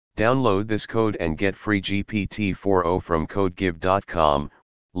Download this code and get free GPT-4o from codegithub.com,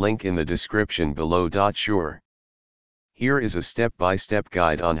 link in the description below. Sure. Here is a step-by-step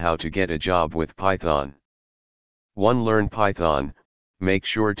guide on how to get a job with Python. 1. Learn Python. Make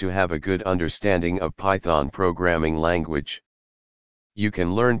sure to have a good understanding of Python programming language. You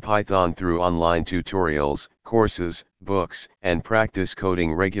can learn Python through online tutorials, courses, books, and practice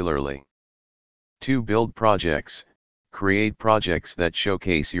coding regularly. 2. Build projects. Create projects that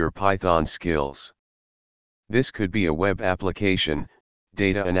showcase your Python skills. This could be a web application,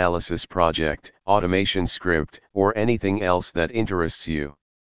 data analysis project, automation script, or anything else that interests you.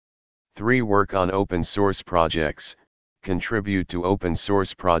 3. Work on open source projects. Contribute to open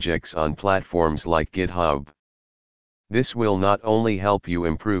source projects on platforms like GitHub. This will not only help you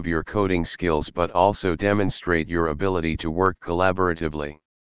improve your coding skills but also demonstrate your ability to work collaboratively.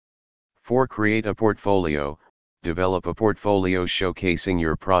 4. Create a portfolio. Develop a portfolio showcasing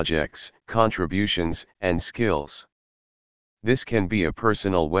your projects, contributions, and skills. This can be a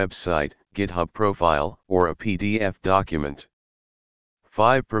personal website, GitHub profile, or a PDF document.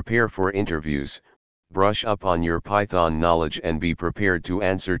 5. Prepare for interviews. Brush up on your Python knowledge and be prepared to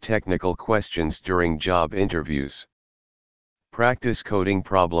answer technical questions during job interviews. Practice coding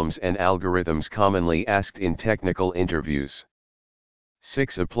problems and algorithms commonly asked in technical interviews.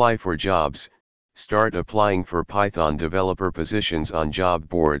 6. Apply for jobs. Start applying for Python developer positions on job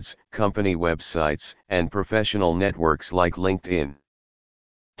boards, company websites, and professional networks like LinkedIn.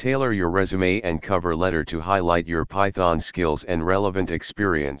 Tailor your resume and cover letter to highlight your Python skills and relevant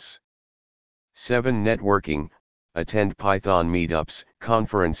experience. 7. Networking. Attend Python meetups,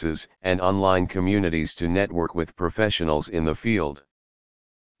 conferences, and online communities to network with professionals in the field.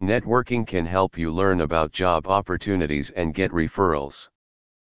 Networking can help you learn about job opportunities and get referrals.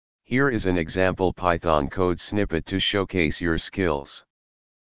 Here is an example Python code snippet to showcase your skills.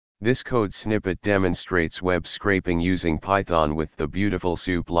 This code snippet demonstrates web scraping using Python with the beautiful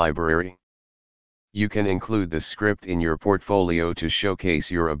soup library. You can include the script in your portfolio to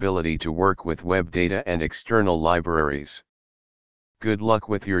showcase your ability to work with web data and external libraries. Good luck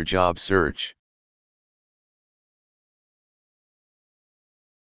with your job search.